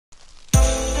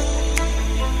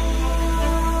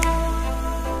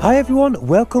Hi everyone,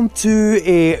 welcome to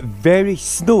a very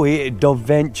snowy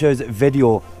dubventures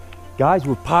video. Guys,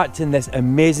 we parked in this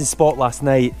amazing spot last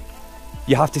night.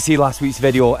 You have to see last week's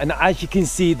video, and as you can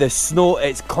see, the snow,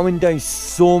 it's coming down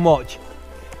so much.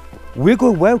 We're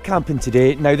going wild camping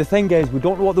today. Now the thing is, we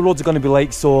don't know what the roads are going to be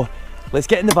like, so let's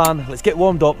get in the van, let's get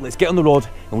warmed up, let's get on the road,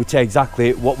 and we'll tell you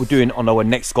exactly what we're doing on our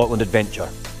next Scotland adventure.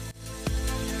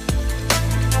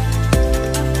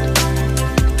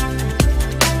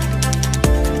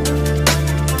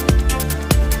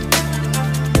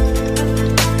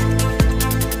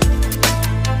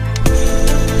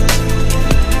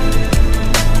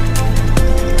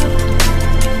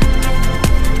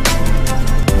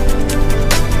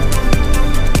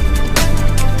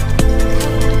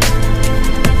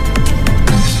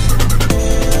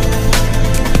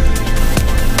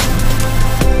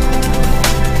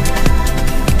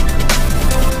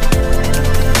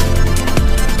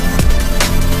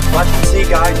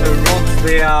 Guys, the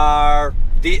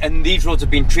roads, and these roads have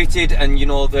been treated, and you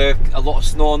know, there's a lot of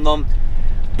snow on them.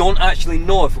 Don't actually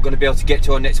know if we're going to be able to get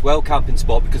to our next wild camping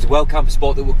spot, because the wild camping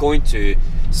spot that we're going to,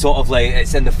 sort of like,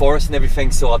 it's in the forest and everything,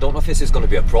 so I don't know if this is going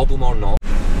to be a problem or not.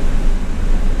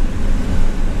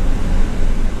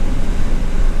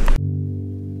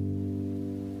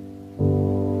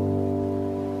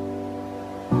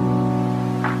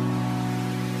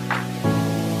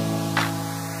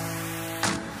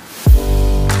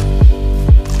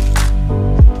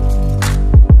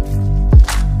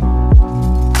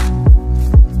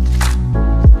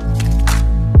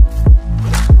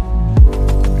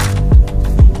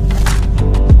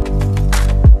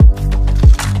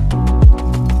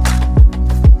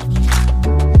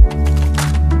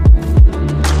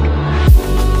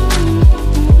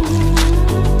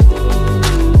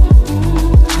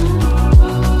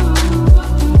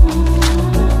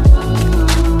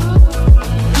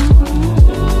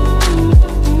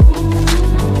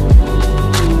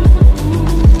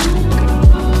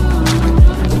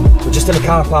 In a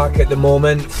car park at the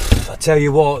moment. I tell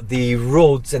you what, the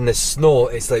roads and the snow,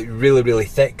 it's like really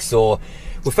thick, so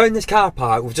we found this car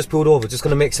park, we've just pulled over, just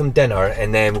going to make some dinner,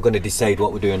 and then we're going to decide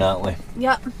what we're doing, aren't we?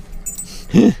 Yep.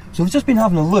 So we've just been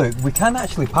having a look. We can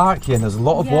actually park here, and there's a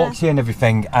lot of walks here and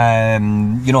everything.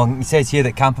 You know, it says here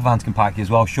that campervans can park here as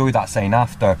well. I'll show you that sign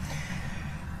after.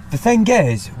 The thing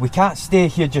is, we can't stay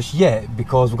here just yet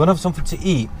because we're going to have something to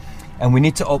eat, and we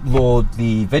need to upload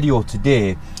the video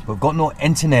today. We've got no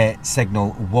internet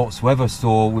signal whatsoever,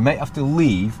 so we might have to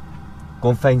leave, go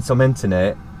and find some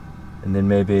internet, and then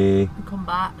maybe come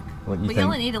back. What you think? We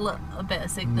only need a bit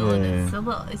of signal, and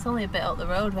it's only a bit up the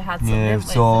road. We had some. Yeah,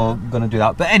 so I'm gonna do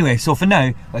that. But anyway, so for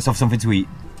now, let's have something to eat.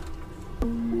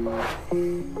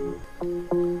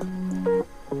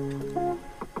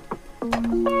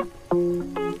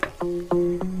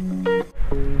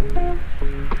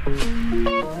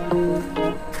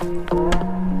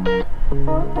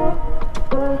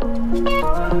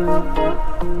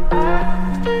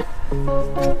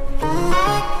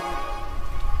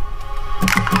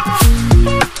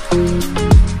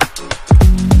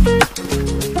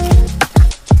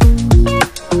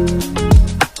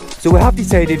 So we have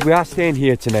decided we are staying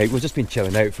here tonight. We've just been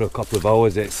chilling out for a couple of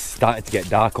hours. It's started to get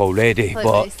dark already.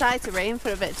 But it started to rain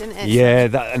for a bit, didn't it?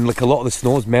 Yeah, and like a lot of the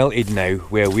snow's melted now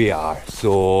where we are.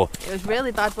 So it was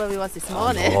really bad where we was this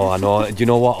morning. Oh, I know. Do you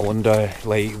know what? I wonder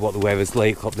like what the weather's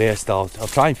like up there still. I'll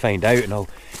try and find out, and I'll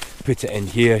put it in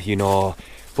here, you know.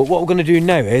 But what we're going to do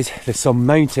now is, there's some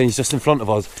mountains just in front of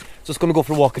us. Just going to go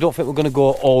for a walk. I don't think we're going to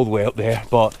go all the way up there,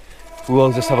 but we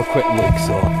will just have a quick look.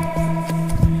 So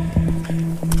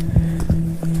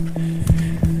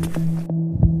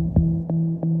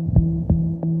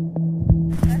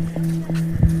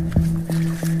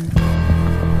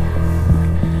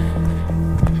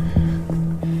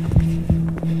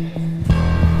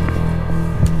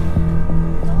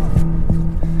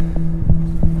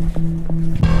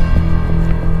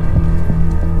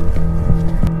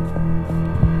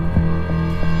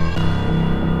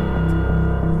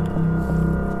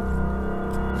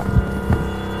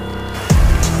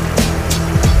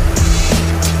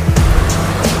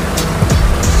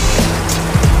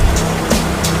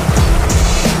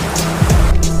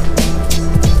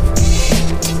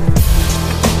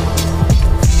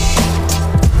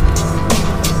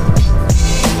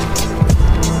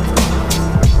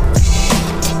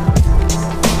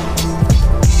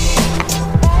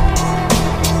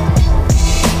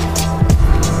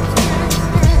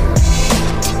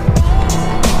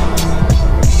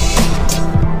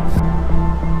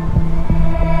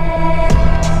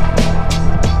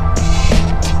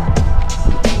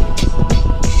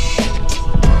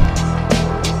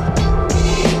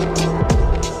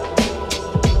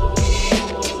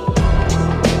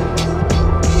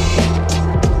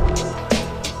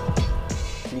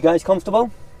You guys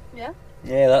comfortable? Yeah.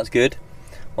 Yeah, that's good.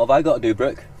 What have I got to do,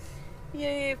 Brooke?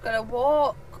 You've got to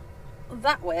walk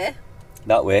that way.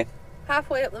 That way?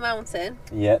 Halfway up the mountain.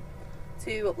 Yep.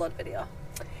 To upload video.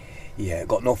 Yeah,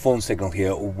 got no phone signal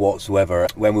here whatsoever.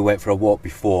 When we went for a walk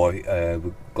before, we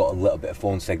got a little bit of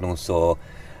phone signal, so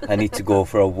I need to go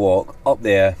for a walk up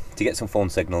there to get some phone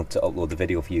signal to upload the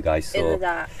video for you guys. So, in the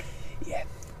dark. Yeah,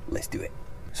 let's do it.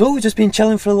 So we've just been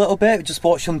chilling for a little bit, just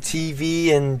watched some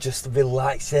TV and just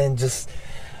relaxing, just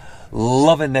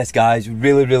loving this, guys.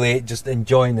 Really just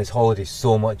enjoying this holiday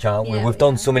so much, aren't we? Yeah, We've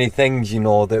done so many things, you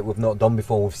know, that we've not done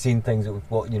before. We've seen things that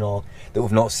we've, you know, that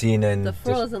we've not seen. And the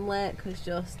frozen lake was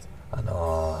just... I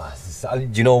know.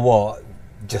 Do you know what?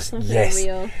 Just something yes.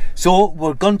 real. So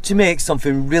we're going to make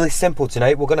something really simple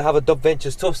tonight. We're going to have a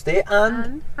dubventures toasty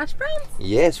and hash browns.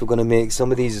 Yes, we're going to make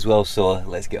some of these as well. So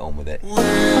let's get on with it.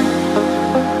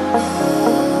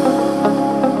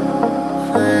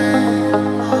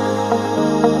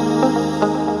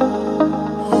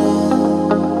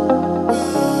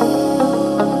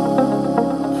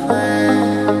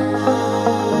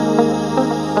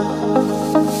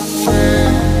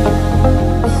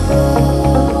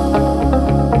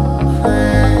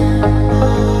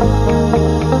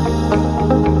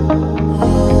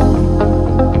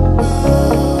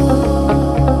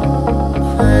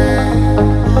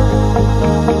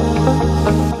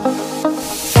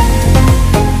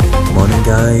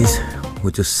 Guys,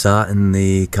 we're just sat in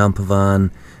the camper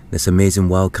van, this amazing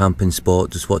wild camping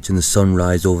spot, just watching the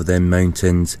sunrise over them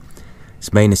mountains.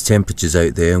 It's minus temperatures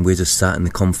out there and we're just sat in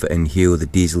the comfort in here with the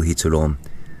diesel heater on.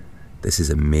 This is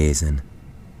amazing.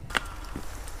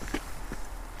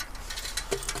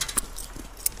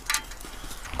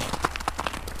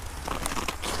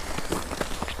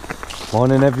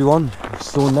 Morning everyone.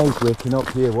 It's so nice waking up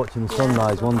here watching the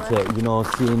sunrise, wasn't it? You know,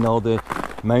 seeing all the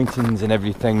mountains and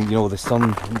everything, you know, the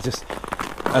sun, just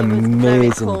amazing. It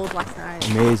was very cold last night.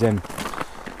 Amazing.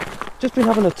 Just been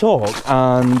having a talk,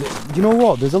 and you know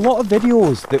what, there's a lot of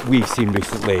videos that we've seen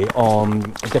recently on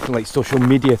different like social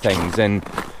media things, and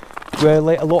where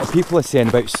like a lot of people are saying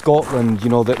about Scotland, you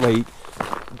know, that like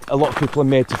a lot of people are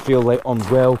made to feel like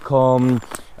unwelcome,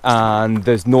 and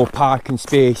there's no parking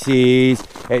spaces,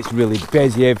 it's really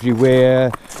busy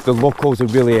everywhere, the locals are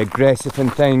really aggressive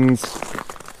and things.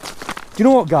 You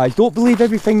know what, guys, don't believe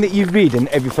everything that you read and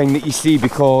everything that you see,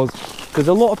 because there's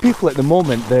a lot of people at the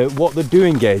moment that what they're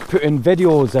doing is putting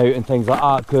videos out and things like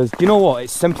that, because you know what,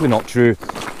 it's simply not true.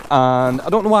 And I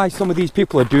don't know why some of these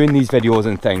people are doing these videos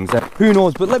and things, who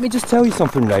knows, but let me just tell you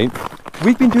something, right?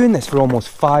 We've been doing this for almost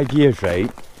 5 years, right?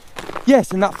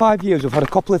 Yes, in that 5 years we've had a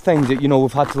couple of things that, you know,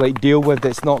 we've had to like deal with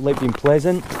that's not like been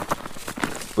pleasant.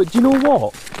 But do you know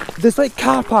what? There's like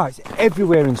car parks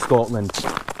everywhere in Scotland.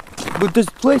 But there's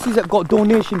places that have got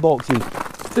donation boxes.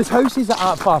 There's houses that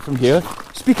aren't far from here.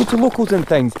 Speaking to locals and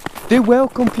things, they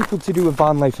welcome people to do with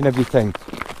van life and everything.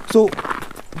 So,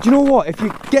 do you know what? If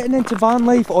you're getting into van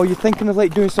life or you're thinking of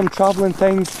like doing some travelling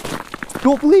things,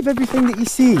 don't believe everything that you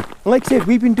see. And like I said,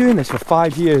 we've been doing this for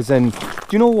 5 years, and do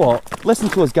you know what? Listen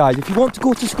to us, guys. If you want to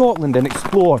go to Scotland and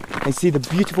explore and see the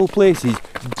beautiful places,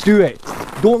 do it.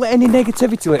 Don't let any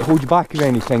negativity like hold you back or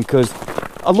anything, because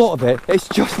a lot of it, it's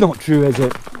just not true, is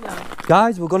it? No.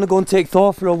 Guys, we're going to go and take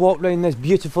Thor for a walk around this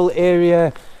beautiful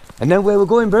area. And then where we're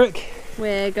going, Brooke?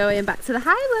 We're going back to the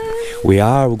Highlands. We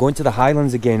are. We're going to the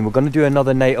Highlands again. We're going to do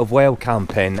another night of wild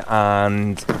camping,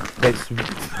 and it's...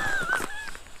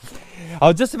 I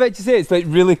was just about to say it's like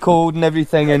really cold and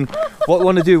everything, and what we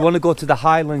want to do, we want to go to the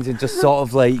Highlands and just sort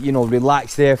of like, you know,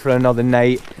 relax there for another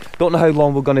night. Don't know how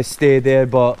long we're going to stay there,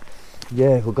 but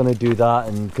yeah, we're going to do that.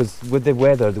 And because with the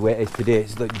weather the way it is today,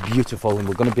 it's like beautiful, and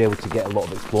we're going to be able to get a lot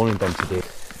of exploring done today.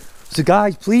 So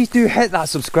guys, please do hit that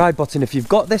subscribe button if you've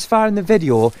got this far in the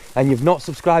video and you've not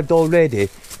subscribed already.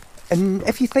 And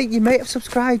if you think you might have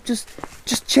subscribed, just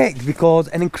check, because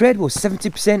an incredible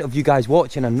 70% of you guys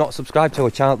watching are not subscribed to our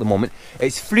channel at the moment.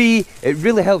 It's free, it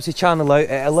really helps the channel out,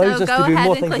 it allows us to do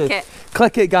more things. Click it.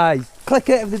 Click it, guys. Click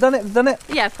it. Have they done it? Have they done it?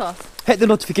 Yeah, of course. Hit the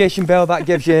notification bell, that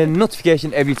gives you a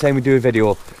notification every time we do a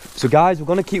video. So guys, we're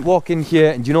going to keep walking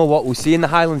here, and you know what, we'll see you in the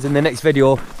Highlands in the next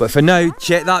video. But for now,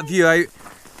 check that view out.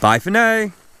 Bye for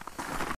now.